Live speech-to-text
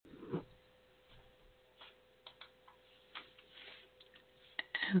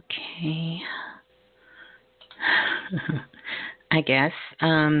Okay. I guess.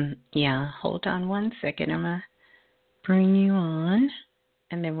 Yeah, hold on one second. I'm going to bring you on,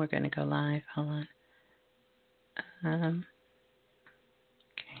 and then we're going to go live. Hold on.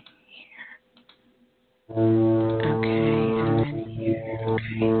 Okay, and then here.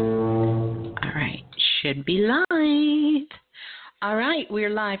 Okay. All right, should be live. All right,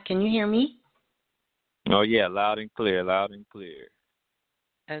 we're live. Can you hear me? Oh, yeah, loud and clear, loud and clear.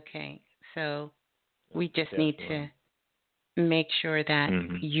 Okay, so we just need to make sure that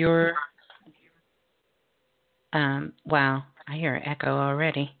you're, wow, I hear an echo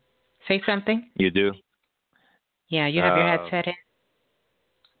already. Say something. You do? Yeah, you have your headset in?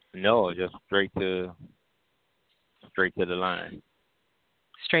 No, just straight to the line.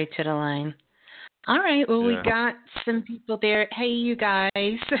 Straight to the line. All right, well, we got some people there. Hey, you guys,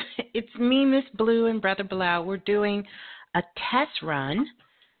 it's me, Miss Blue, and Brother Bilal. We're doing a test run.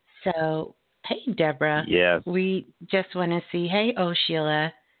 So, hey, Deborah. Yes. We just want to see, hey,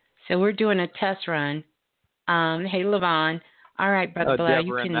 Sheila. So we're doing a test run. Hey, Levon. All right, Brother Bilal,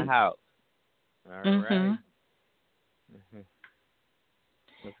 Deborah you can. in the house. All right.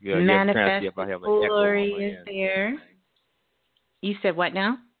 That's good. Manifest if I have Glory an echo is there. You said what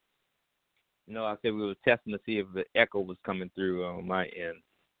now? No, I said we were testing to see if the echo was coming through on my end.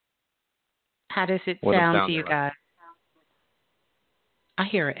 How does it sound to you guys? I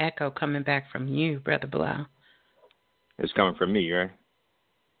hear an echo coming back from you, Brother Bilal. It's coming from me, right?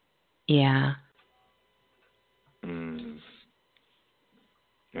 Yeah.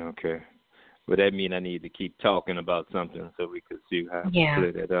 Okay. But that means I need to keep talking about something so we could see how to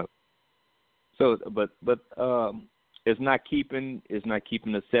clear that up. So, but it's not keeping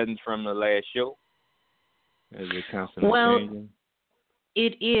the settings from the last show. Is it constantly changing?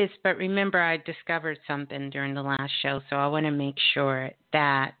 It is, but remember I discovered something during the last show, so I want to make sure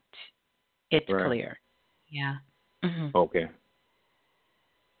that it's clear. Yeah. Mm-hmm. Okay.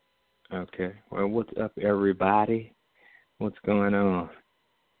 Well, what's up, everybody? What's going on?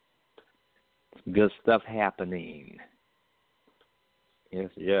 Some good stuff happening.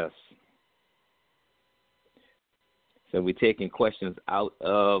 Yes. So we're taking questions out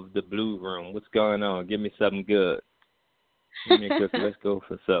of the blue room. What's going on? Give me something good. Let's go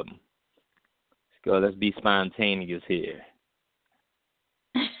for something. Let's go. Let's be spontaneous here.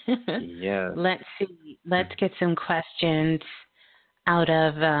 Yeah. Let's see. Let's get some questions out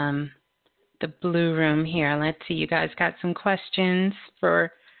of the blue room here. Let's see. You guys got some questions for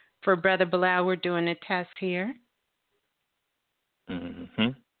Brother Bilal. We're doing a test here.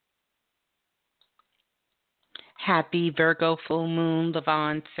 Happy Virgo full moon,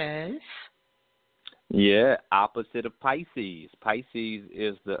 Levon says. Yeah, opposite of Pisces. Pisces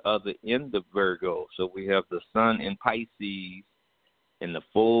is the other end of Virgo. So we have the sun in Pisces and the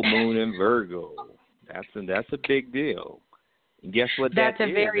full moon in Virgo. That's a big deal. And guess what that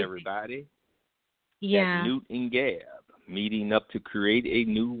is, everybody? Yeah. That's Newt and Gab meeting up to create a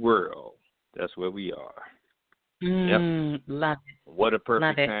new world. That's where we are. Love it. What a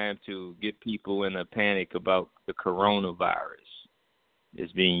perfect time to get people in a panic about the coronavirus.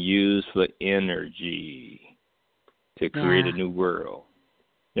 It's being used for energy to create a new world.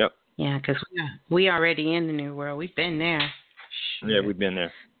 Yep. Yeah, because we already in the new world. We've been there. Sure. Yeah, we've been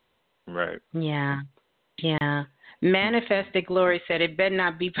there. Right. Yeah. Manifested Glory said it better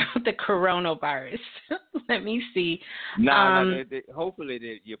not be about the coronavirus. Let me see. No,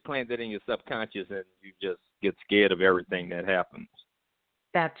 hopefully you plant that in your subconscious and you just get scared of everything that happens.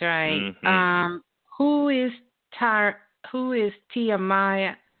 That's right. Who is Tia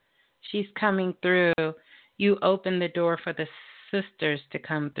Maya? She's coming through. You open the door for the sisters to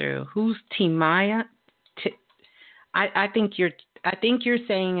come through. Who's Tia Maya? I think you're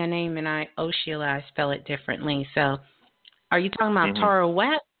saying a name, and Sheila, I spell it differently. So, are you talking about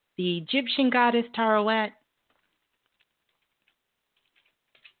Tarawet, the Egyptian goddess Tarawet?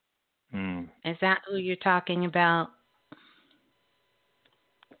 Is that who you're talking about?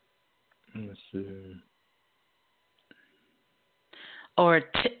 Let's see. Or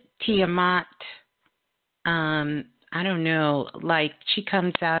Tiamat? I don't know. Like she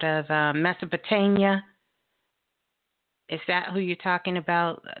comes out of Mesopotamia. Is that who you're talking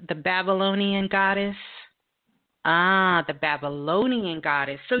about? The Babylonian goddess? The Babylonian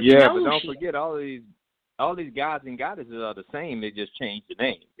goddess. So but don't forget all these gods and goddesses are the same. They just changed the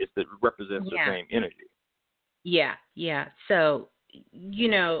name. It represents the same energy. Yeah. So,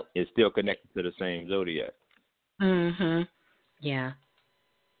 it's still connected to the same zodiac. Yeah.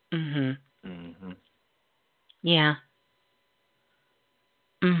 Yeah.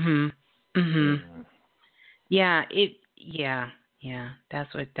 Yeah. Yeah, that's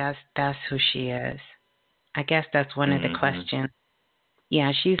who she is. I guess that's one of the questions.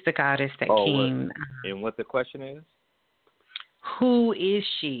 Yeah, she's the goddess that came. And what the question is? Who is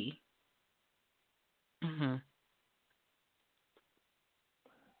she?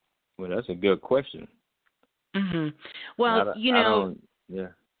 Well, that's a good question. Well, yeah.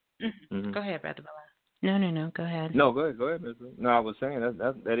 Go ahead, Brother Bella. No. Go ahead. No, go ahead, Ms. No, I was saying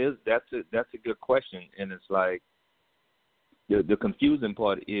that's a good question, and it's like the confusing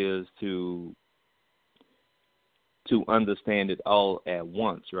part is to understand it all at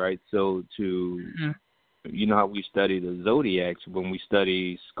once, right? So you know how we study the zodiacs when we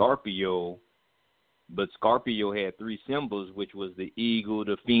study Scorpio, but Scorpio had three symbols, which was the eagle,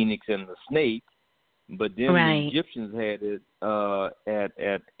 the phoenix, and the snake. But then the Egyptians had it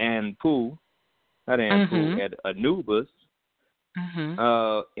at Anpu, not Anpu, at Anubis,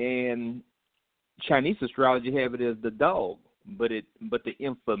 and Chinese astrology have it as the dog. But the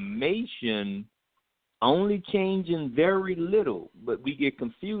information only changing very little. But we get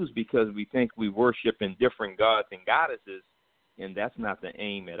confused because we think we worship in different gods and goddesses, and that's not the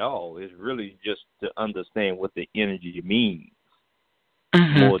aim at all. It's really just to understand what the energy means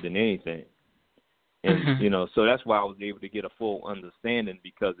more than anything. And, so that's why I was able to get a full understanding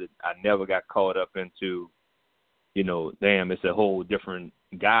because I never got caught up into, damn, it's a whole different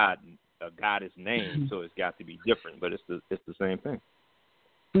god, a goddess name, so it's got to be different, but it's the same thing.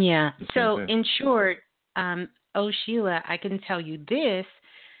 Yeah. So in short, Sheila, I can tell you this,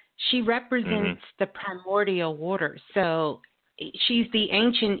 she represents the primordial water. So she's the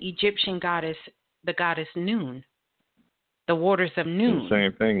ancient Egyptian goddess, the goddess Noon, the waters of Noon.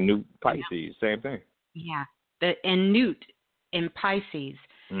 Same thing, Newt, Pisces, same thing. Yeah, and Newt in Pisces,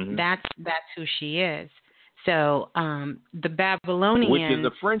 that's who she is. So the Babylonians, which is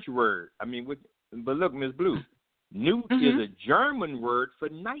a French word. I mean, but look, Ms. Blue, Newt is a German word for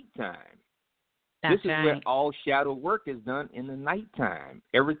nighttime. This is where all shadow work is done in the nighttime.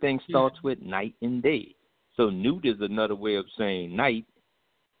 Everything starts with night and day. So Newt is another way of saying night,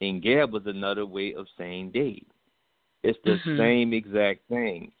 and Gab is another way of saying day. It's the same exact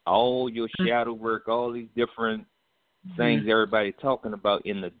thing. All your shadow work, all these different things everybody talking about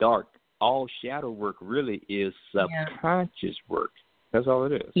in the dark, all shadow work really is subconscious work. That's all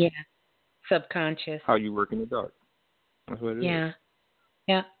it is. Yeah, subconscious. How you work in the dark. That's what it is.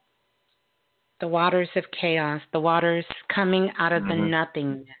 Yeah. The waters of chaos, the waters coming out of the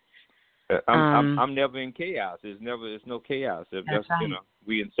nothingness. I'm never in chaos. There's no chaos. If that's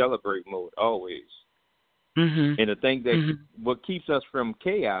we in celebrate mode always. And the thing that what keeps us from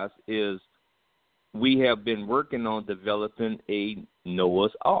chaos is we have been working on developing a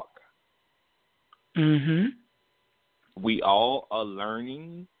Noah's Ark. We all are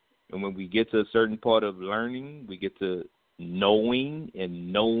learning, and when we get to a certain part of learning, we get to knowing,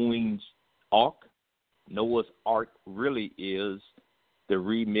 and knowing's Ark. Noah's Ark really is the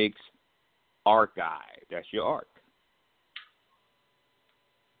remix archive. That's your ark.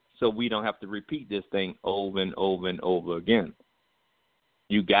 So we don't have to repeat this thing over and over and over again.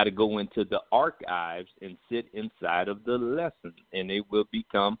 You got to go into the archives and sit inside of the lesson, and it will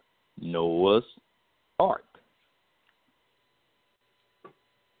become Noah's Ark.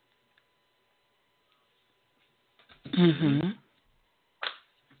 You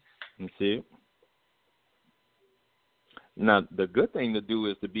see? Now, the good thing to do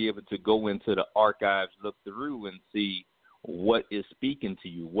is to be able to go into the archives, look through, and see what is speaking to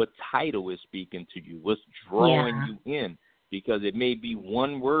you, what title is speaking to you, what's drawing you in. Because it may be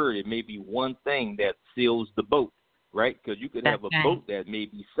one word, it may be one thing that seals the boat, right? Because you could have a boat that may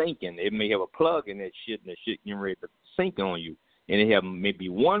be sinking. It may have a plug in that shit, and the shit getting ready to sink on you. And it have maybe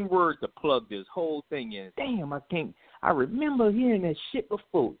one word to plug this whole thing in. Damn, I remember hearing that shit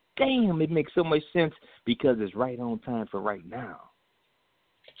before. Damn, it makes so much sense because it's right on time for right now.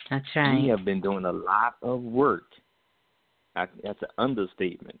 That's right. We have been doing a lot of work. That's an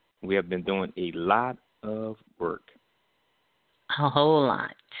understatement. We have been doing a lot of work. A whole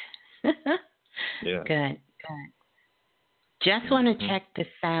lot. Yeah. Good. Just want to check the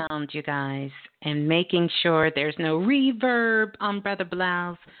sound, you guys, and making sure there's no reverb on Brother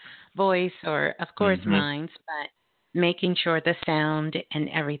Bilal's voice or, of course, mine, but making sure the sound and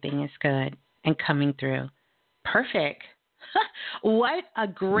everything is good and coming through. Perfect. What a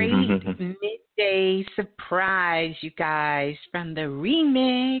great midday surprise, you guys, from the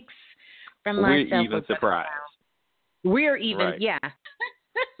remix from myself. We're even surprised. We're even, yeah.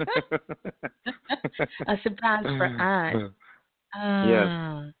 A surprise for us.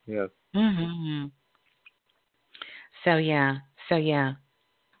 Yes. So yeah.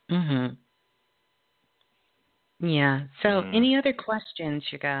 Yeah. So, any other questions,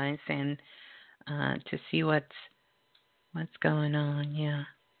 you guys, and to see what's going on? Yeah.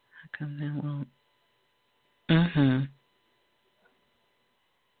 How come that won't?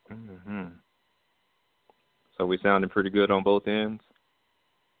 So we sounding pretty good on both ends.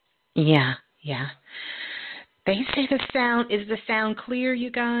 Yeah. Yeah. They say the sound clear, you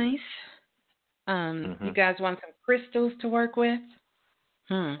guys? You guys want some crystals to work with?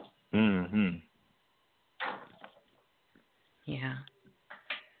 Yeah.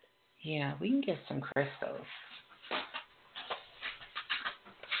 Yeah, we can get some crystals.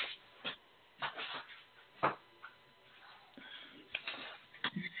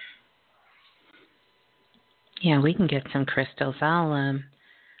 Yeah, we can get some crystals. I'll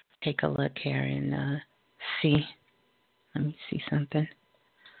take a look here and see. Let me see something.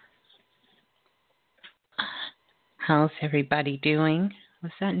 How's everybody doing?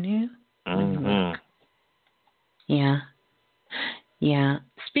 Was that new? Yeah. Yeah.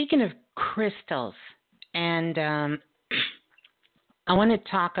 Speaking of crystals, and I want to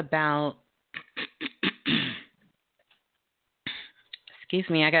talk about. Excuse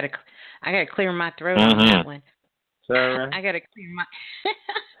me, I gotta clear my throat on that one. Sorry. I gotta clear my.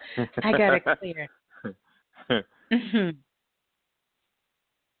 I gotta clear.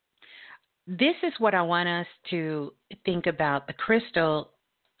 This is what I want us to think about the crystal.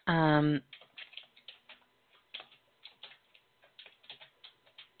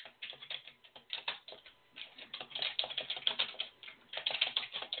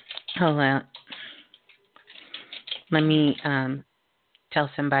 Hold on. Let me tell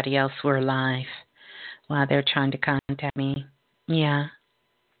somebody else we're live while they're trying to contact me. Yeah.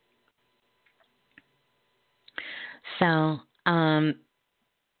 So I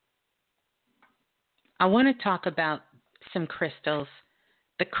want to talk about some crystals.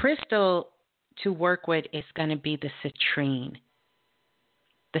 The crystal to work with is going to be the citrine.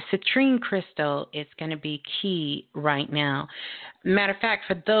 The citrine crystal is going to be key right now. Matter of fact,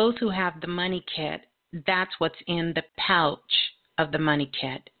 for those who have the money kit, that's what's in the pouch of the money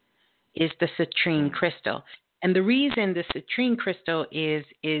kit is the citrine crystal. And the reason the citrine crystal is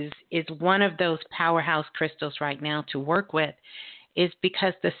one of those powerhouse crystals right now to work with is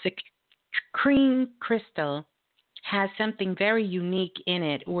because the citrine crystal has something very unique in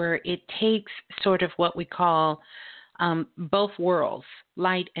it where it takes sort of what we call both worlds,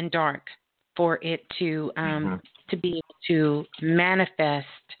 light and dark, for it to be able to manifest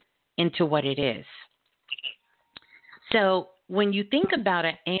into what it is. So when you think about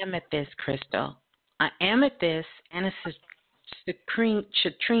an amethyst crystal, an amethyst and a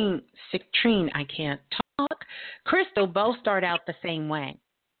citrine, I can't talk, crystal both start out the same way,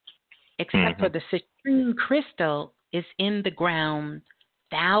 except for the citrine crystal is in the ground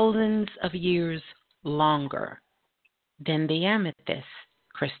thousands of years longer than the amethyst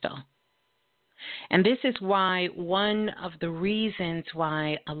crystal. And this is why one of the reasons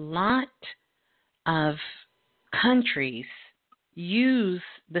why a lot of countries use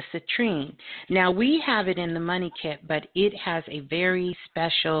the citrine. Now, we have it in the money kit, but it has a very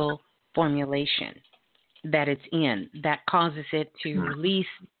special formulation that it's in that causes it to release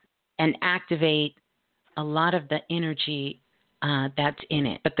and activate a lot of the energy that's in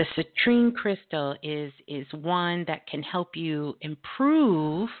it. But the citrine crystal is one that can help you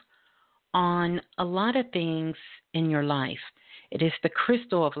improve on a lot of things in your life. It is the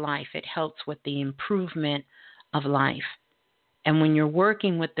crystal of life. It helps with the improvement of life. And when you're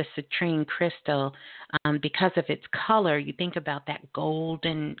working with the citrine crystal, because of its color, you think about that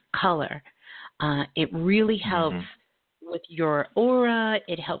golden color. It really helps with your aura.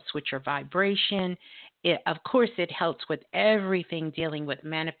 It helps with your vibration. Of course, it helps with everything dealing with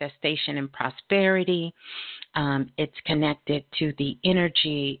manifestation and prosperity. It's connected to the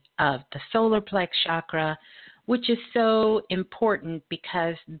energy of the solar plex chakra, which is so important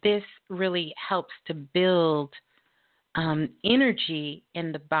because this really helps to build energy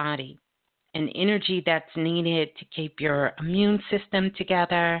in the body, an energy that's needed to keep your immune system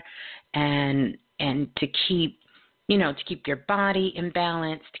together and to keep your body in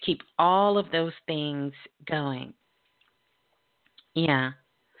balance, to keep all of those things going. Yeah.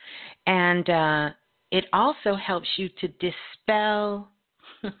 And it also helps you to dispel,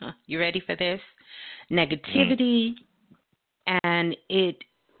 you ready for this? Negativity, and it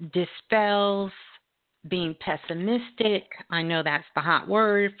dispels being pessimistic. I know that's the hot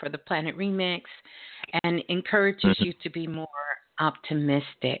word for the Planet Remix, and encourages you to be more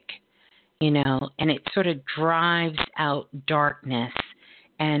optimistic, and it sort of drives out darkness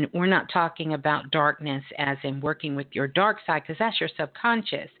And we're not talking about darkness as in working with your dark side, because that's your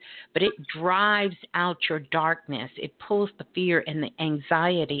subconscious, but it drives out your darkness. It pulls the fear and the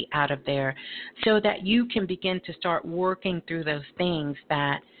anxiety out of there so that you can begin to start working through those things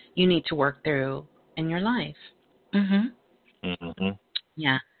that you need to work through in your life.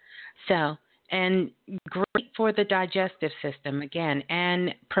 Yeah. So, and great for the digestive system, again,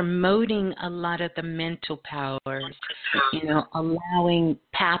 and promoting a lot of the mental powers, allowing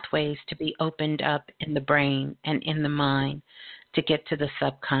pathways to be opened up in the brain and in the mind to get to the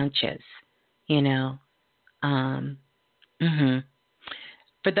subconscious,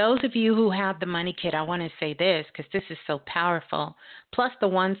 For those of you who have the money kit, I want to say this because this is so powerful. Plus, the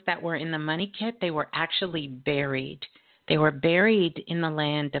ones that were in the money kit, they were actually buried. They were buried in the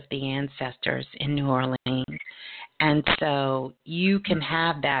land of the ancestors in New Orleans. And so you can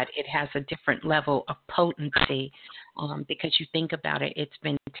have that. It has a different level of potency because you think about it, it's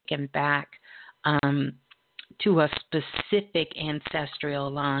been taken back to a specific ancestral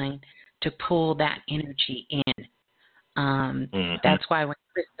line to pull that energy in. That's why when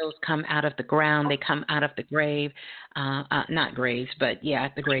crystals come out of the ground, they come out of the grave, not graves, but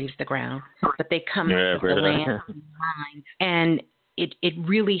the grave's the ground, but they come out of the land and it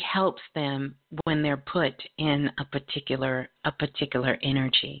really helps them when they're put in a particular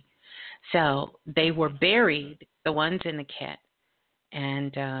energy. So they were buried, the ones in the kit,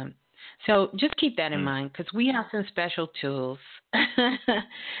 and so just keep that in mind because we have some special tools.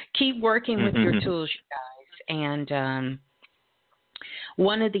 Keep working with your tools, you guys. And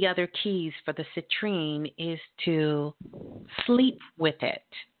one of the other keys for the citrine is to sleep with it.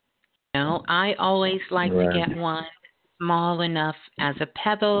 I always like to get one small enough as a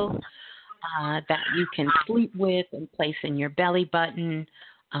pebble that you can sleep with and place in your belly button,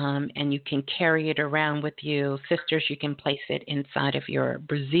 and you can carry it around with you. Sisters, you can place it inside of your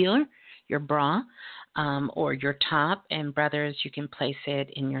brassiere, your bra, or your top, and brothers, you can place it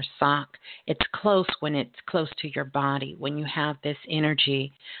in your sock. It's close when it's close to your body, when you have this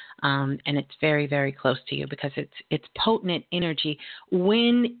energy, and it's very, very close to you because it's potent energy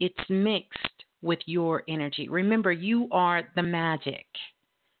when it's mixed with your energy. Remember, you are the magic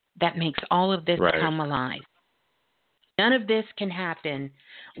that makes all of this come alive. None of this can happen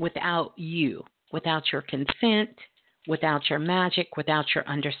without you, without your consent, without your magic, without your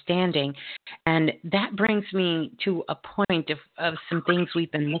understanding. And that brings me to a point of some things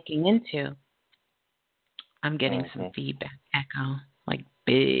we've been looking into. I'm getting some feedback echo, like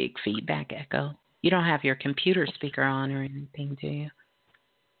big feedback echo. You don't have your computer speaker on or anything, do you?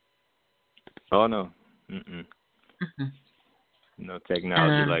 Oh, no. No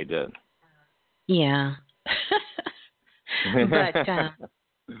technology like that. Yeah. But,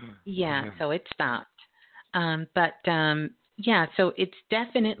 so it stopped. So it's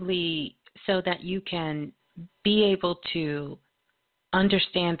definitely so that you can be able to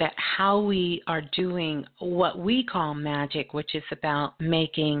understand that how we are doing what we call magic, which is about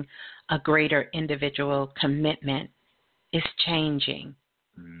making a greater individual commitment, is changing.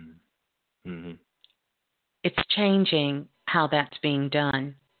 It's changing how that's being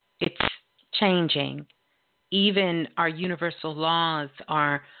done. It's changing. Even our universal laws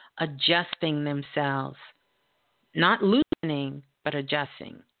are adjusting themselves. Not loosening, but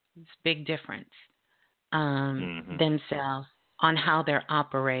adjusting. It's a big difference. Themselves on how they're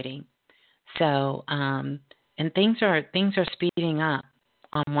operating. So, and things are speeding up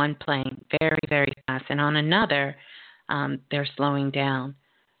on one plane very, very fast, and on another, they're slowing down.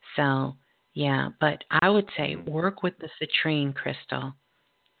 So, but I would say work with the citrine crystal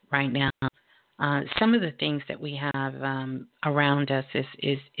right now. Some of the things that we have around us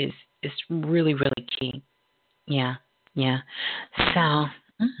is really, really key. Yeah. So,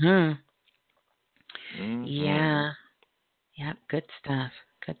 good stuff.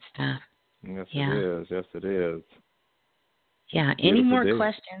 Yes, it is. Yeah. Any more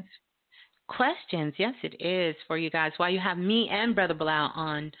questions? Questions? Yes, it is for you guys. While you have me and Brother Bilal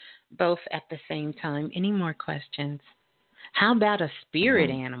on both at the same time. Any more questions? How about a spirit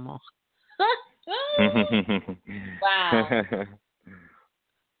animal? Wow.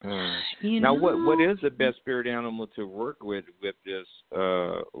 Now, what is the best spirit animal to work with this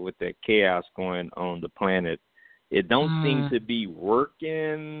with that chaos going on the planet? It don't seem to be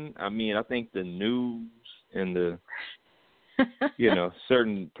working. I mean, I think the news and the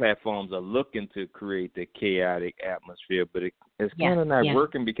certain platforms are looking to create the chaotic atmosphere, but it's kind of not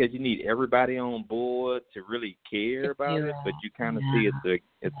working because you need everybody on board to really care about it. But you kind of see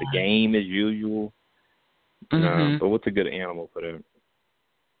it's a game as usual. But what's a good animal for that?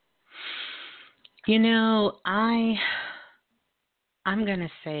 I'm going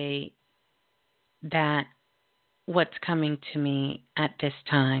to say that what's coming to me at this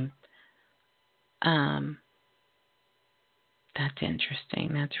time, that's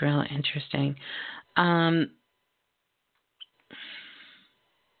interesting. That's real interesting. I'm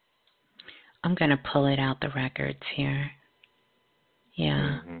going to pull it out the records here.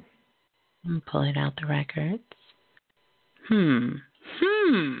 Yeah. Mm-hmm. I'm going to pull it out the records.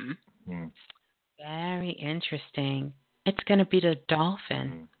 Very interesting. It's going to be the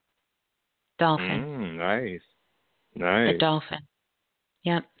dolphin. Dolphin. Nice. The dolphin.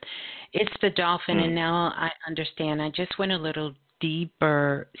 Yep. It's the dolphin, and now I understand. I just went a little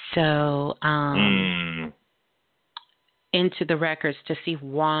deeper, so into the records to see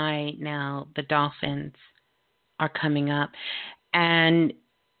why now the dolphins are coming up. And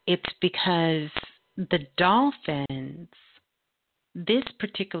it's because the dolphins, this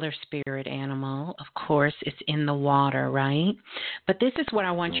particular spirit animal, of course, is in the water, right? But this is what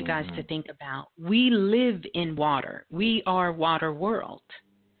I want you guys to think about. We live in water. We are water world.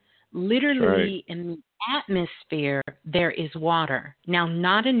 Literally, in the atmosphere, there is water. Now,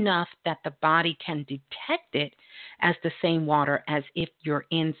 not enough that the body can detect it as the same water as if you're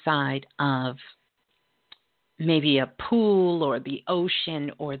inside of maybe a pool or the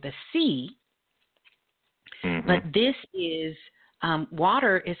ocean or the sea. But this is,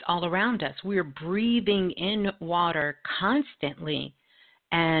 water is all around us. We're breathing in water constantly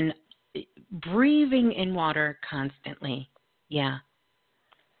and breathing in water constantly. Yeah.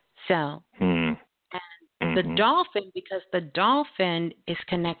 So, the dolphin, because the dolphin is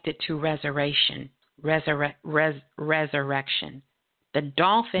connected to resurrection. Resurrection. The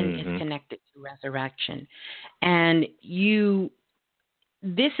dolphin is connected to resurrection. And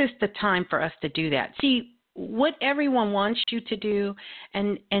this is the time for us to do that. See, what everyone wants you to do,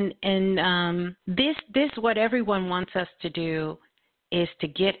 and this what everyone wants us to do is to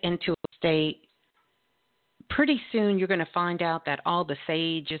get into a state. Pretty soon you're going to find out that all the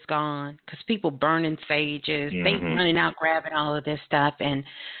sage is gone because people burning sages, they running out grabbing all of this stuff, and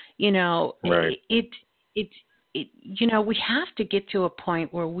you know, it you know, we have to get to a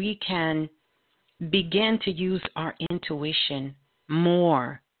point where we can begin to use our intuition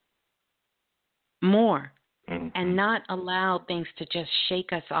more, and not allow things to just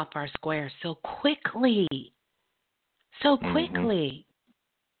shake us off our square so quickly.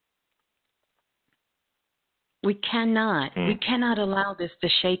 We cannot allow this to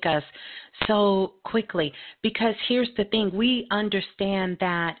shake us so quickly, because here's the thing. We understand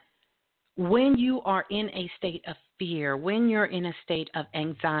that when you are in a state of fear, when you're in a state of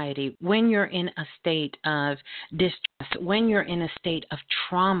anxiety, when you're in a state of distress, when you're in a state of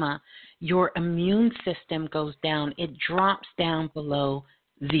trauma, your immune system goes down. It drops down below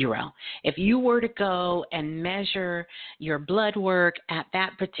zero. If you were to go and measure your blood work at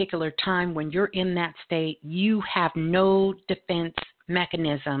that particular time when you're in that state, you have no defense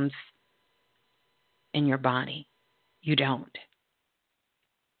mechanisms in your body. You don't.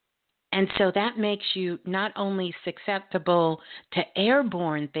 And so that makes you not only susceptible to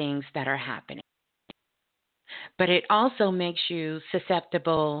airborne things that are happening, but it also makes you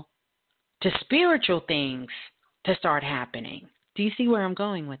susceptible to spiritual things to start happening. Do you see where I'm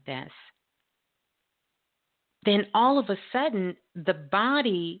going with this? Then all of a sudden, the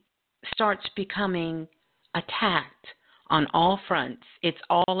body starts becoming attacked on all fronts. It's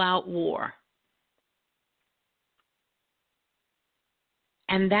all-out war.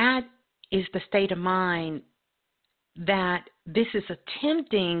 And that is the state of mind that this is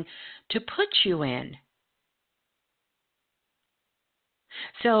attempting to put you in.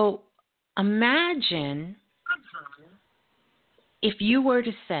 So imagine if you were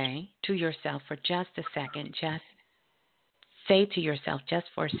to say to yourself for just a second, just say to yourself just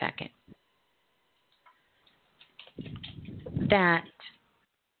for a second, that,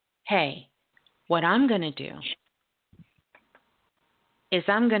 hey, what I'm going to do is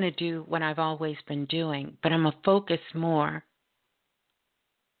I'm going to do what I've always been doing, but I'm going to focus more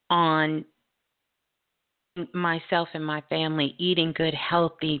on myself and my family eating good,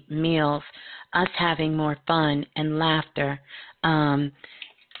 healthy meals, us having more fun and laughter,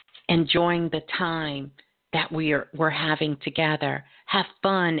 enjoying the time that we're having together, have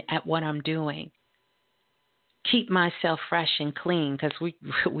fun at what I'm doing. Keep myself fresh and clean, because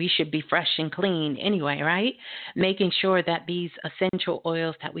we should be fresh and clean anyway, right? Making sure that these essential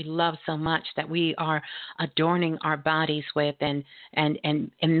oils that we love so much, that we are adorning our bodies with, and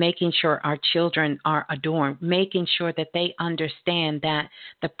making sure our children are adorned, making sure that they understand that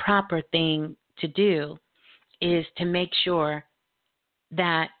the proper thing to do is to make sure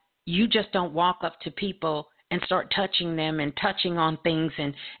that you just don't walk up to people and start touching them and touching on things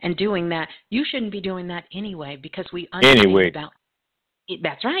and doing that. You shouldn't be doing that anyway, because we understand about it.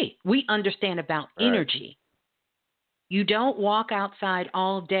 That's right. We understand about energy. You don't walk outside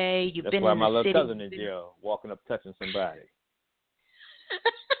all day. You've been in the city. That's why my little cousin in jail, walking up touching somebody.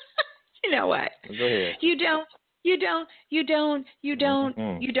 You know what? Go ahead. You don't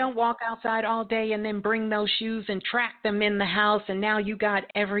walk outside all day and then bring those shoes and track them in the house, and now you got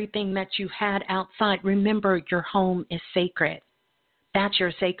everything that you had outside. Remember, your home is sacred. That's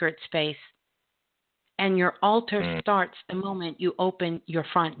your sacred space. And your altar starts the moment you open your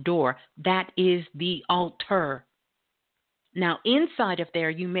front door. That is the altar. Now, inside of there,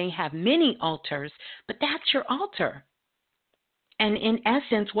 you may have many altars, but that's your altar. And in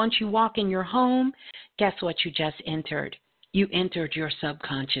essence, once you walk in your home, guess what you just entered? You entered your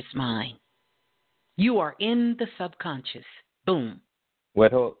subconscious mind. You are in the subconscious. Boom.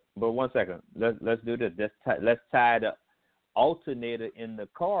 Wait, but 1 second. Let's do this. Let's tie the alternator in the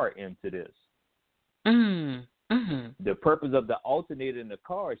car into this. The purpose of the alternator in the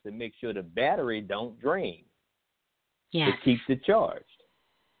car is to make sure the battery don't drain. Yes. It keeps it charged.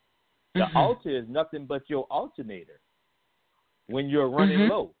 The altar is nothing but your alternator when you're running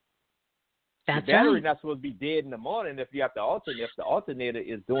low. That's the battery's right. not supposed to be dead in the morning if you have the alternator. If the alternator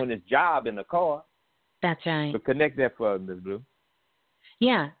is doing its job in the car. That's right. So connect that for us, Ms. Blue.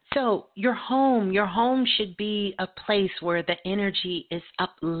 Yeah. So your home should be a place where the energy is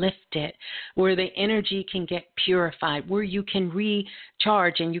uplifted, where the energy can get purified, where you can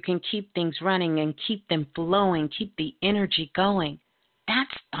recharge and you can keep things running and keep them flowing, keep the energy going.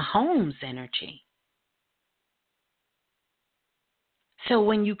 That's the home's energy. So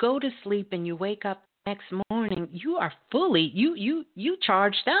when you go to sleep and you wake up next morning, you are fully, you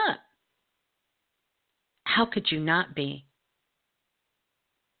charged up. How could you not be?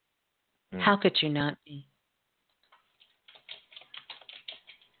 How could you not be?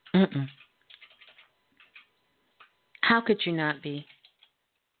 How could you not be?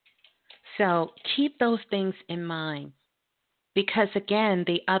 So keep those things in mind. Because again,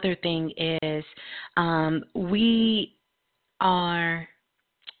 the other thing is we are,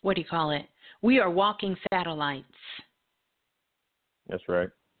 what do you call it? We are walking satellites. That's right.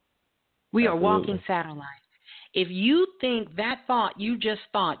 We are walking satellites. If you think that thought you just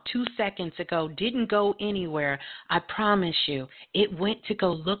thought 2 seconds ago didn't go anywhere, I promise you, it went to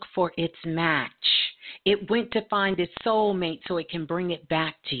go look for its match. It went to find its soulmate so it can bring it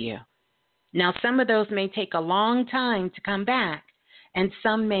back to you. Now, some of those may take a long time to come back, and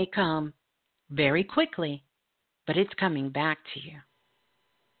some may come very quickly, but it's coming back to you.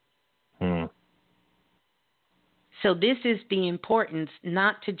 So this is the importance,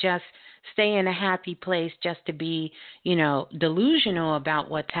 not to just stay in a happy place, just to be, delusional about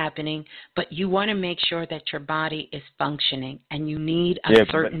what's happening, but you want to make sure that your body is functioning, and you need a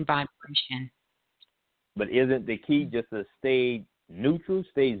certain vibration. But isn't the key just to stay neutral,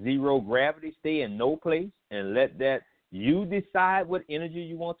 stay zero gravity, stay in no place, and let that you decide what energy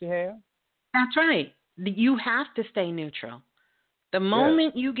you want to have? That's right. You have to stay neutral. The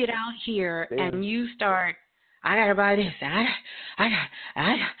moment you get out here and you start, I gotta buy this. I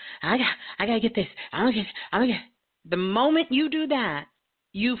gotta get this. I'm gonna get. The moment you do that,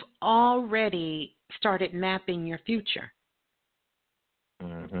 you've already started mapping your future.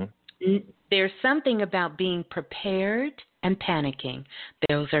 There's something about being prepared and panicking.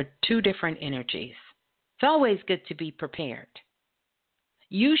 Those are two different energies. It's always good to be prepared.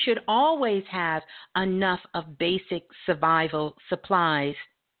 You should always have enough of basic survival supplies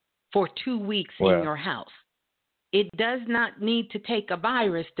for 2 weeks in your house. It does not need to take a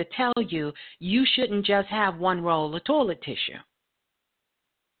virus to tell you you shouldn't just have one roll of toilet tissue.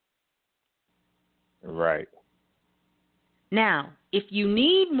 Right. Now, if you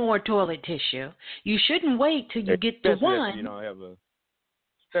need more toilet tissue, you shouldn't wait till you get to one.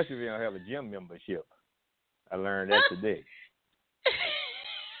 Especially if you don't have a gym membership. I learned that today.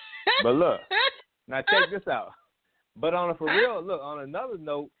 But look, now check this out. But on another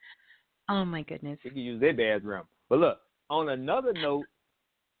note. Oh my goodness. You can use their bathroom. But look, on another note,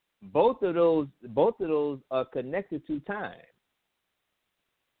 both of those are connected to time.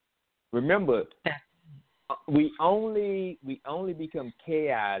 Remember, we only become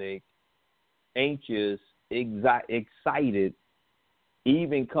chaotic, anxious, excited,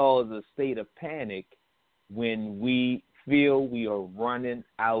 even cause a state of panic when we feel we are running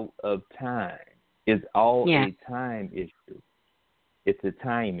out of time. It's all a time issue. It's a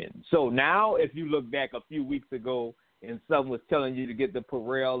timing. So now if you look back a few weeks ago and someone was telling you to get the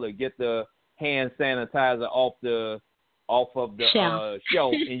Purell or get the hand sanitizer off of the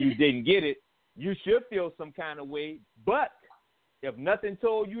shelf and you didn't get it, you should feel some kind of way. But if nothing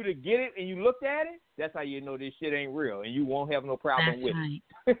told you to get it and you looked at it, that's how you know this shit ain't real, and you won't have no problem with it.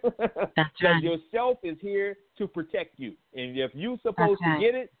 That's Because right. yourself is here to protect you. And if you supposed to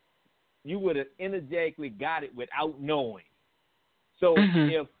get it, you would have energetically got it without knowing. So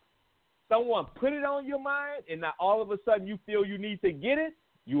if someone put it on your mind and now all of a sudden you feel you need to get it,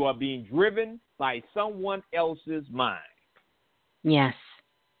 you are being driven by someone else's mind. Yes.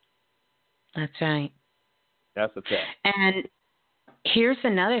 That's right. That's a fact. And here's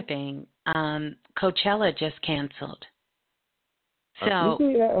another thing. Coachella just canceled. So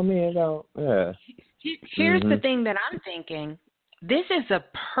here's the thing that I'm thinking. This is a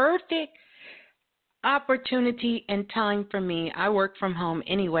perfect opportunity and time for me. I work from home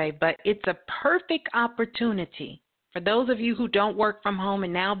anyway, but it's a perfect opportunity for those of you who don't work from home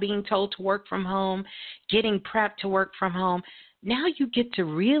and now being told to work from home, getting prepped to work from home. Now you get to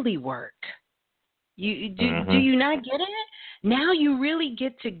really work. Do you not get it? Now you really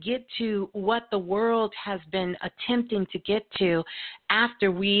get to what the world has been attempting to get to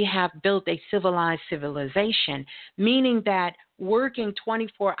after we have built a civilized civilization, meaning that working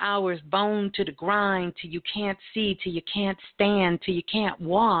 24 hours, bone to the grind, till you can't see, till you can't stand, till you can't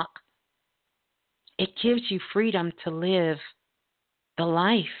walk, it gives you freedom to live the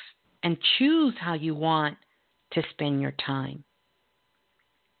life and choose how you want to spend your time.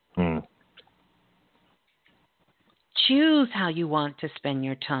 Choose how you want to spend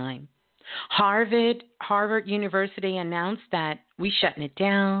your time. Harvard University announced that we're shutting it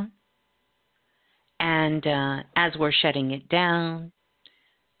down. And as we're shutting it down,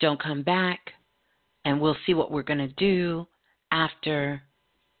 don't come back. And we'll see what we're going to do after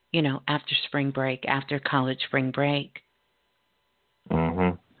spring break, after college spring break.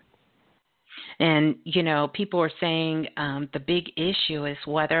 And, people are saying the big issue is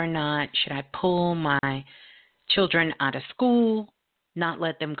whether or not should I pull my children out of school, not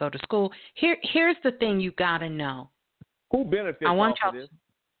let them go to school. Here's the thing you got to know. Who benefits off of this?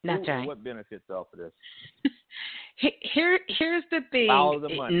 That's right. What benefits off of this? Here's the thing. All the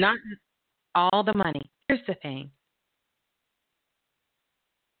money. Not all the money. Here's the thing.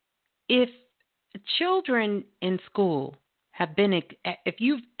 If children in school have been, if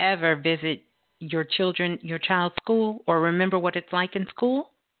you've ever visited your child's school or remember what it's like in school,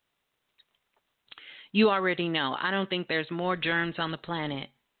 you already know. I don't think there's more germs on the planet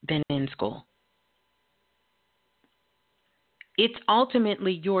than in school. It's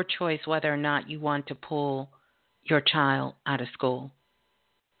ultimately your choice whether or not you want to pull your child out of school.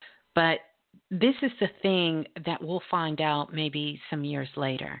 But this is the thing that we'll find out maybe some years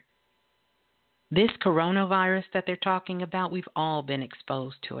later. This coronavirus that they're talking about, we've all been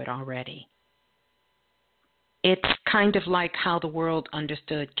exposed to it already. It's kind of like how the world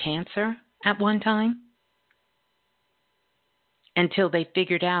understood cancer at one time, until they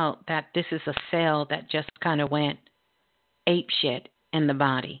figured out that this is a cell that just kind of went apeshit in the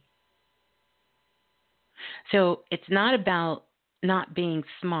body. So it's not about not being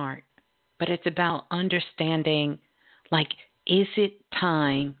smart, but it's about understanding, is it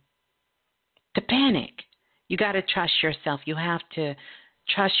time to panic? You got to trust yourself. You have to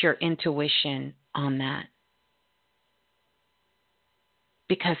trust your intuition on that.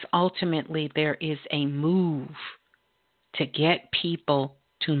 Because ultimately there is a move to get people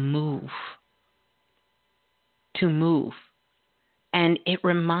to move. And it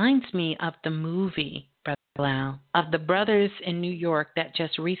reminds me of the movie, Brother Lau, of the brothers in New York that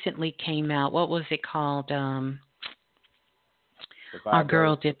just recently came out. What was it called? Our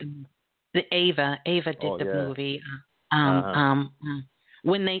girl did Ava did the movie.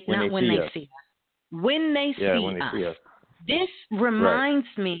 When they see us. This reminds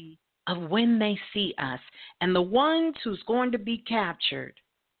me of when they see us. And the ones who's going to be captured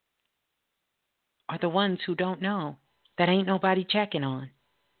are the ones who don't know, that ain't nobody checking on,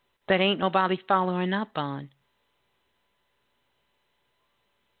 that ain't nobody following up on.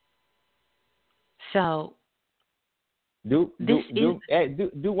 So do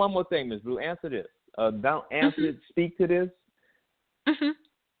one more thing, Ms. Blue. Answer this. Don't answer it. Speak to this.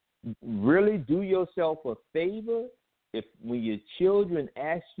 Really do yourself a favor. If when your children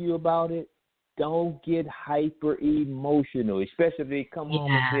ask you about it, don't get hyper emotional, especially if they come home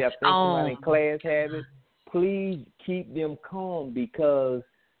and say, I think somebody in class have it. Please keep them calm, because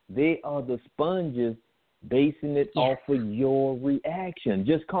they are the sponges basing it off of your reaction.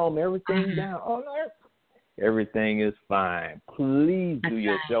 Just calm everything down. Oh, no, everything is fine. Please do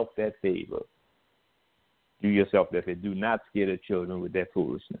yourself that favor. Do yourself that favor. Do not scare the children with that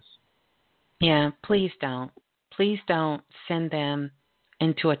foolishness. Yeah, please don't. Please don't send them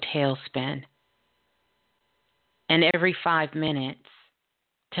into a tailspin. and every 5 minutes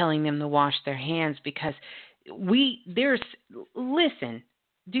telling them to wash their hands because listen,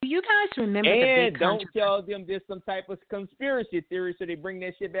 do you guys remember the big don't tell them there's some type of conspiracy theory so they bring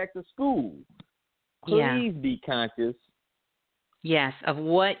that shit back to school. Please be conscious. Yes, of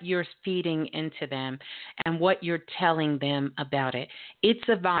what you're feeding into them and what you're telling them about it. It's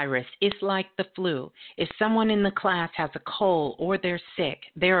a virus. It's like the flu. If someone in the class has a cold or they're sick,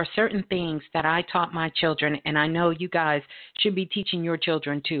 there are certain things that I taught my children, and I know you guys should be teaching your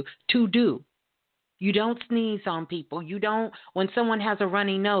children to do. You don't sneeze on people. You don't, when someone has a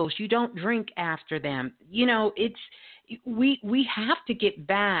runny nose, you don't drink after them. You know, we have to get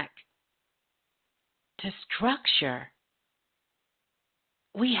back to structure.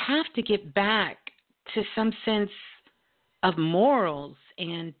 We have to get back to some sense of morals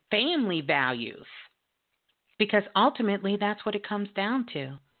and family values, because ultimately that's what it comes down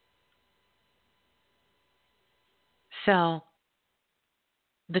to. So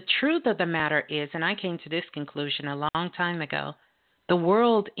the truth of the matter is, and I came to this conclusion a long time ago, the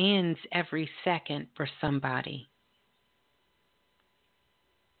world ends every second for somebody.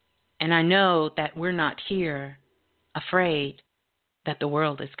 And I know that we're not here afraid that the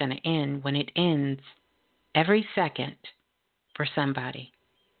world is going to end when it ends every second for somebody.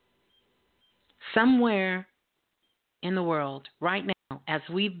 Somewhere in the world right now, as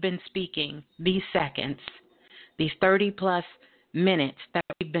we've been speaking, these seconds, these 30 plus minutes that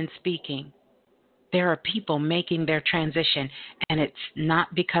we've been speaking, there are people making their transition, and it's not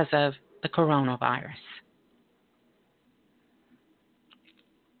because of the coronavirus.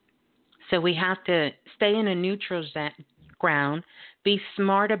 So we have to stay in a neutral ground, be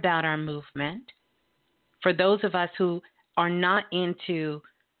smart about our movement. For those of us who are not into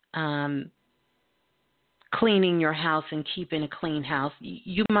cleaning your house and keeping a clean house,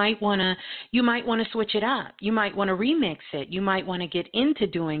 you might want to switch it up. You might want to remix it. You might want to get into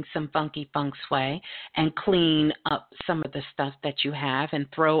doing some funky feng shui and clean up some of the stuff that you have and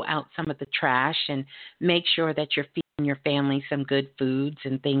throw out some of the trash and make sure that you're feeding your family some good foods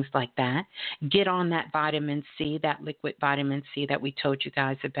and things like that. Get on that vitamin C, that liquid vitamin C that we told you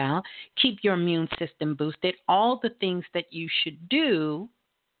guys about. Keep your immune system boosted. All the things that you should do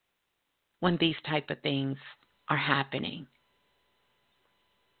when these type of things are happening.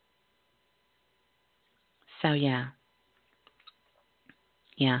 So yeah.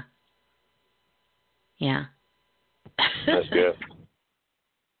 That's good.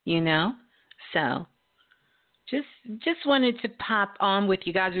 You know, so just wanted to pop on with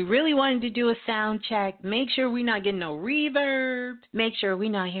you guys. We really wanted to do a sound check. Make sure we're not getting no reverb. Make sure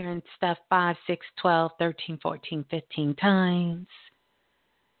we're not hearing stuff 5, 6, 12, 13, 14, 15 times.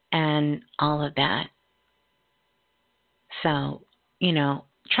 And all of that. So, you know,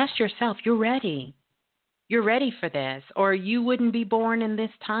 trust yourself. You're ready. You're ready for this. Or you wouldn't be born in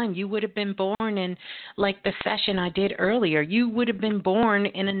this time. You would have been born in, like the session I did earlier, you would have been born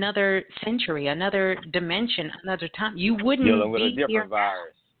in another century, another dimension, another time. You wouldn't dealing with be a different here.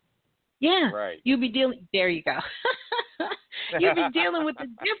 virus. Yeah. Right. You'd be dealing, there you go. You'd be dealing with a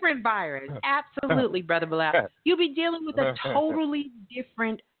different virus. Absolutely, Brother Bilal. You'd be dealing with a totally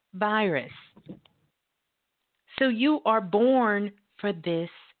different virus. So you are born for this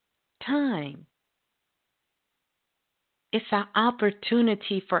time. It's an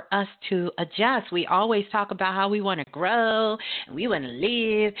opportunity for us to adjust. We always talk about how we want to grow, and we want to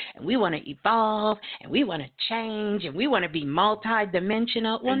live, and we want to evolve, and we want to change, and we want to be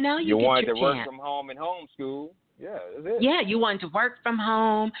multi-dimensional. Well, now you get want your to chance. Work from home and homeschool. Yeah, that's it. Yeah, you want to work from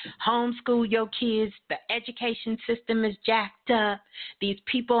home, homeschool your kids. The education system is jacked up. These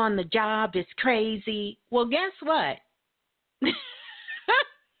people on the job is crazy. Well, guess what?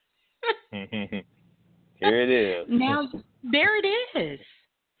 Here it is. Now, there it is.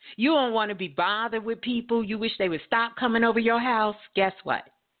 You don't want to be bothered with people. You wish they would stop coming over your house. Guess what?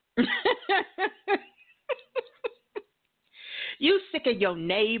 You sick of your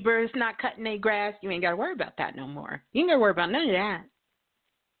neighbors not cutting their grass. You ain't got to worry about that no more. You ain't got to worry about none of that.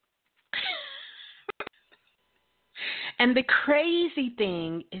 And the crazy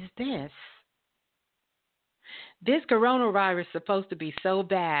thing is this. This coronavirus is supposed to be so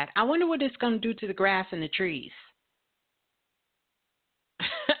bad. I wonder what it's going to do to the grass and the trees.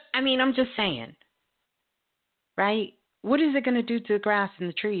 I mean, I'm just saying. Right? What is it going to do to the grass and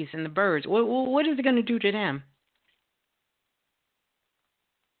the trees and the birds? What is it going to do to them?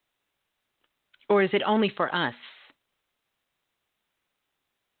 Or is it only for us?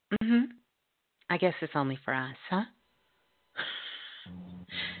 I guess it's only for us, huh?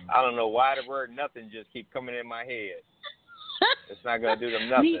 I don't know why the word nothing just keep coming in my head. It's not going to do them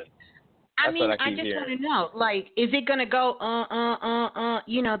nothing. That's what I I keep just want hearing. to know, like, is it going to go,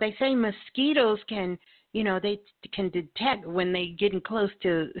 you know, they say mosquitoes can, you know, they can detect when they getting close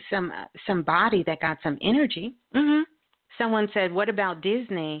to some body that got some energy. Someone said, what about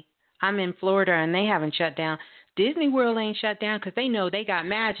Disney? I'm in Florida and they haven't shut down. Disney World ain't shut down because they know they got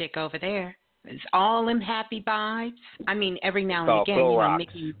magic over there. It's all them happy vibes. I mean, every now and again, you know,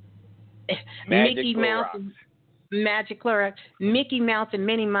 Clorox. Magic Mickey Mouse Clorox. and Magic Clorox. Mickey Mouse and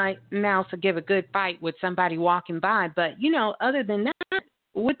Minnie Mouse will give a good fight with somebody walking by. But, you know, other than that,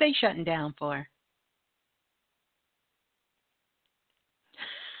 what they shutting down for?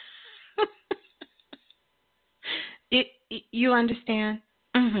 You understand?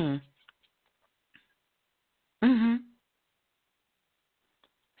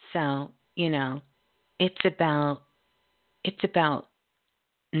 So, you know, it's about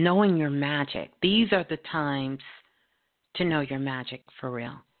knowing your magic. These are the times to know your magic for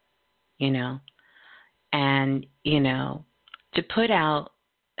real, you know, and, you know, to put out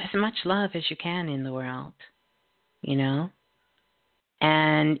as much love as you can in the world, you know,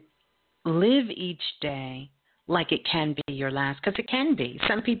 and live each day like it can be your last, because it can be.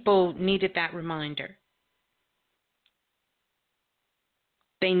 Some people needed that reminder.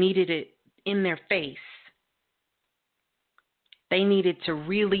 They needed it in their face. They needed to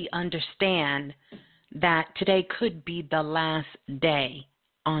really understand that today could be the last day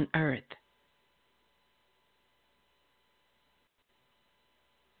on earth.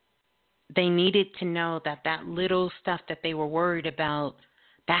 They needed to know that that little stuff that they were worried about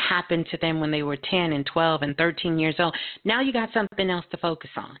that happened to them when they were 10 and 12 and 13 years old. Now you got something else to focus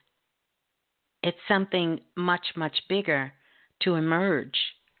on. It's something much, much bigger to emerge.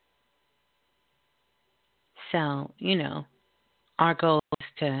 So, you know, our goal is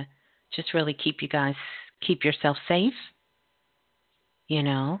to just really keep yourself safe, you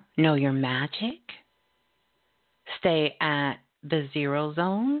know your magic, stay at the 0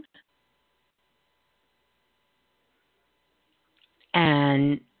 zone,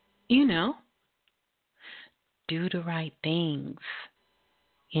 and, you know, do the right things,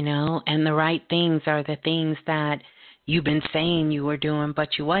 you know, and the right things are the things that you've been saying you were doing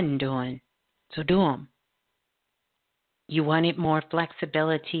but you wasn't doing. So do them. You wanted more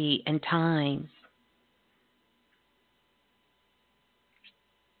flexibility and time.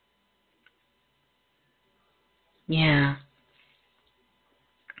 Yeah.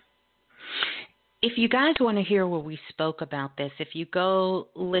 If you guys want to hear where we spoke about this, if you go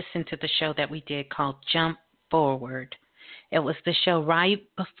listen to the show that we did called Jump Forward, it was the show right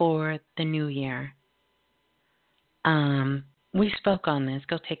before the new year. We spoke on this.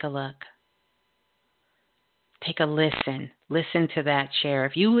 Go take a look. Take a listen. Listen to that share.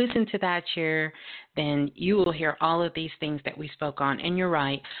 If you listen to that share, then you will hear all of these things that we spoke on. And you're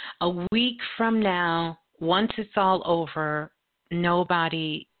right. A week from now, once it's all over,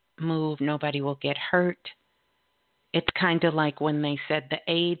 nobody move, nobody will get hurt. It's kind of like when they said the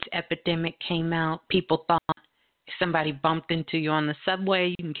AIDS epidemic came out. People thought if somebody bumped into you on the subway,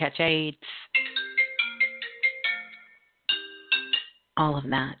 you can catch AIDS. All of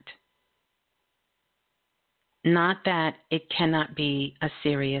that. Not that it cannot be a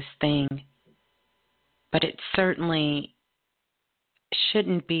serious thing, but it certainly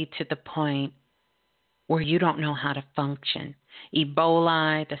shouldn't be to the point where you don't know how to function.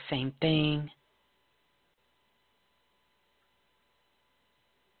 Ebola, the same thing.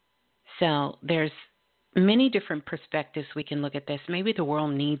 So there's many different perspectives we can look at this. Maybe the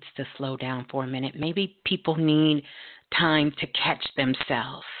world needs to slow down for a minute. Maybe people need time to catch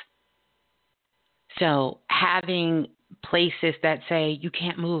themselves. So having places that say you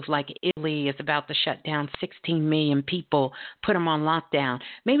can't move, like Italy is about to shut down 16 million people, put them on lockdown.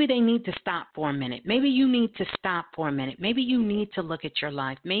 Maybe they need to stop for a minute. Maybe you need to stop for a minute. Maybe you need to look at your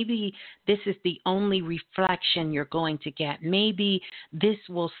life. Maybe this is the only reflection you're going to get. Maybe this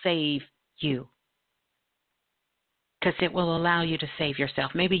will save you because it will allow you to save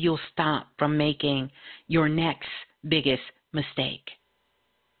yourself. Maybe you'll stop from making your next biggest mistake.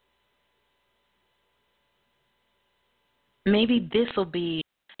 Maybe this will be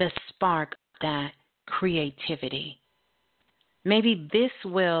the spark of that creativity. Maybe this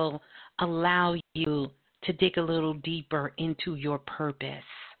will allow you to dig a little deeper into your purpose.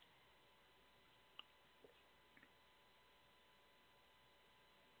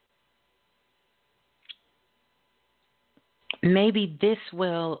 Maybe this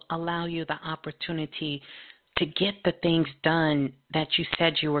will allow you the opportunity to get the things done that you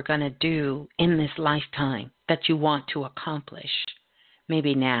said you were going to do in this lifetime that you want to accomplish.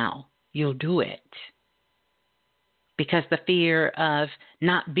 Maybe now you'll do it because the fear of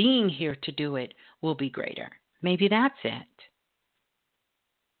not being here to do it will be greater. Maybe that's it.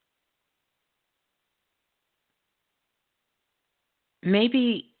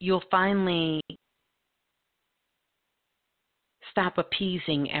 Maybe you'll finally stop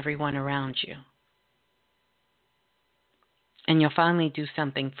appeasing everyone around you. And you'll finally do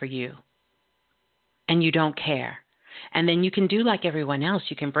something for you. And you don't care. And then you can do like everyone else.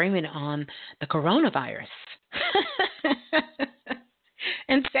 You can blame it on the coronavirus.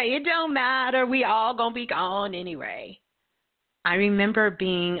 And say it don't matter. We all going to be gone anyway. I remember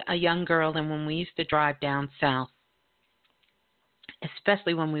being a young girl and when we used to drive down south,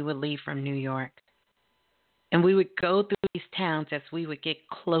 especially when we would leave from New York. And we would go through these towns as we would get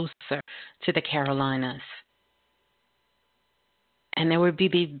closer to the Carolinas. And there would be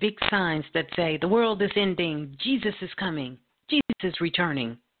these big signs that say, the world is ending, Jesus is coming, Jesus is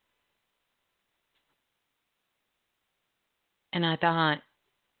returning. And I thought,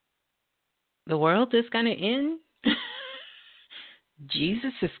 the world is going to end?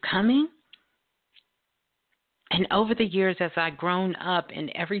 Jesus is coming? And over the years, as I've grown up, and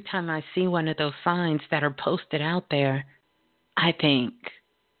every time I see one of those signs that are posted out there, I think,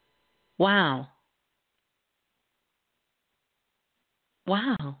 wow.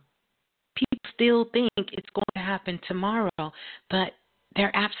 People still think it's going to happen tomorrow, but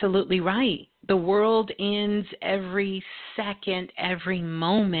they're absolutely right. The world ends every second, every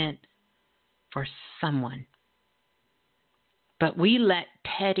moment for someone. But we let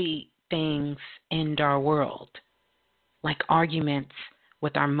petty things end our world, like arguments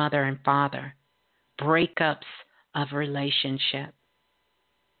with our mother and father, breakups of relationship,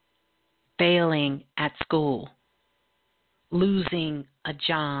 failing at school, losing a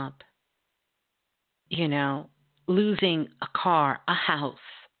job, losing a car, a house,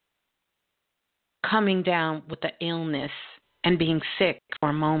 coming down with an illness and being sick for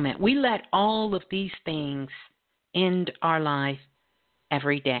a moment. We let all of these things end our life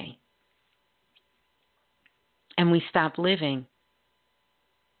every day. And we stop living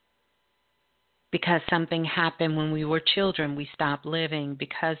because something happened when we were children. We stopped living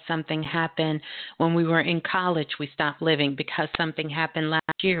because something happened when we were in college. We stopped living because something happened last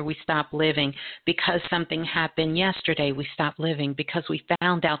year. We stopped living because something happened yesterday. We stopped living because we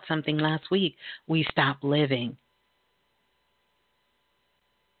found out something last week. We stopped living.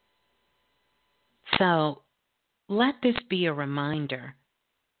 So let this be a reminder.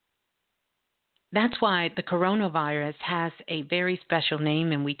 That's why the coronavirus has a very special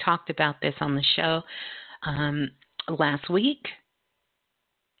name, and we talked about this on the show last week.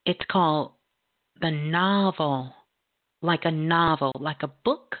 It's called the novel, like a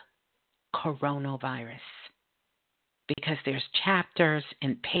book, coronavirus, because there's chapters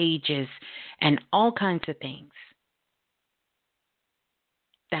and pages and all kinds of things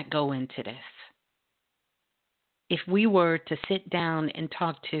that go into this. If we were to sit down and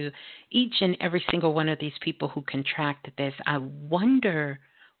talk to each and every single one of these people who contracted this, I wonder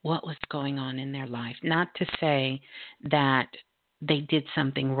what was going on in their life. Not to say that they did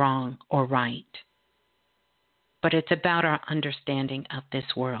something wrong or right, but it's about our understanding of this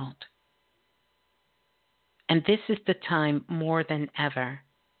world. And this is the time more than ever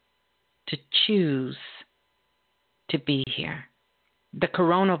to choose to be here. The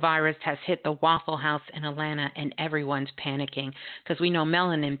coronavirus has hit the Waffle House in Atlanta, and everyone's panicking because we know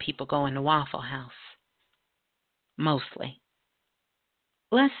melanin people go in the Waffle House. Mostly.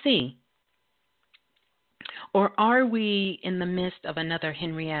 Let's see. Or are we in the midst of another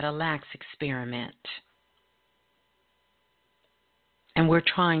Henrietta Lacks experiment? And we're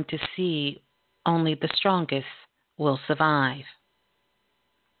trying to see only the strongest will survive.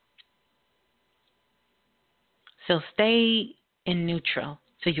 So stay in neutral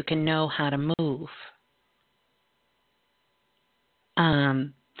so you can know how to move.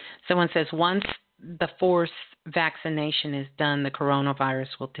 Someone says once the forced vaccination is done, the coronavirus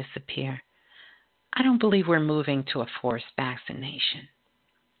will disappear. I don't believe we're moving to a forced vaccination.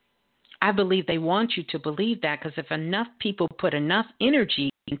 I believe they want you to believe that, because if enough people put enough energy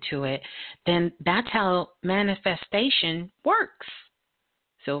into it, then that's how manifestation works.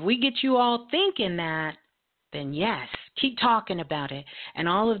 So if we get you all thinking that, then yes, keep talking about it. And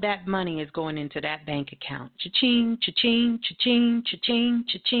all of that money is going into that bank account. Cha-ching, cha-ching, cha-ching, cha-ching,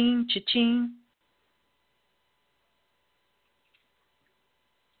 cha-ching, cha-ching.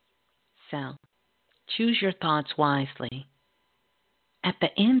 So choose your thoughts wisely. At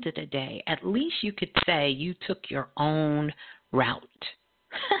the end of the day, at least you could say you took your own route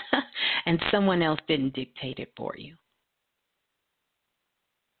and someone else didn't dictate it for you.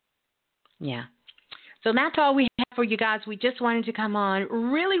 Yeah. So that's all we have for you guys. We just wanted to come on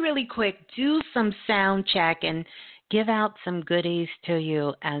really, really quick, do some sound check, and give out some goodies to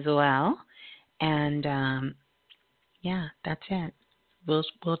you as well. And, yeah, that's it. We'll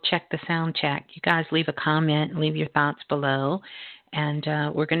check the sound check. You guys leave a comment, leave your thoughts below, and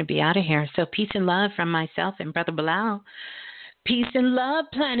we're going to be out of here. So peace and love from myself and Brother Bilal. Peace and love,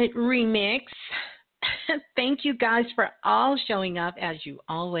 Planet Remix. Thank you guys for all showing up as you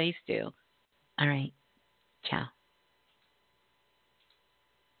always do. All right. Ciao.